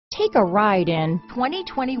Take a ride in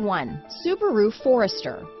 2021 Subaru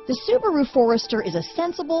Forester. The Subaru Forester is a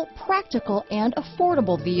sensible, practical, and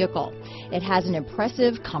affordable vehicle. It has an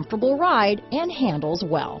impressive, comfortable ride and handles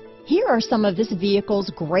well. Here are some of this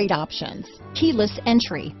vehicle's great options: keyless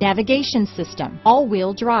entry, navigation system,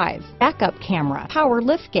 all-wheel drive, backup camera, power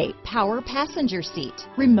liftgate, power passenger seat,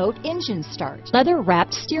 remote engine start,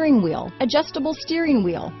 leather-wrapped steering wheel, adjustable steering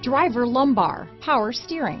wheel, driver lumbar, power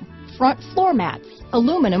steering, front floor mats,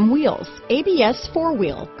 aluminum wheels, ABS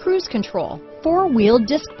four-wheel, cruise control, four-wheel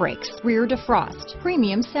disc brakes, rear defrost,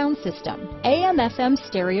 premium sound system, AM/FM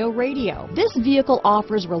stereo radio. This vehicle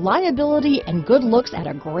offers reliability and good looks at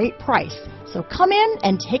a great price. So come in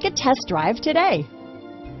and take a test drive today.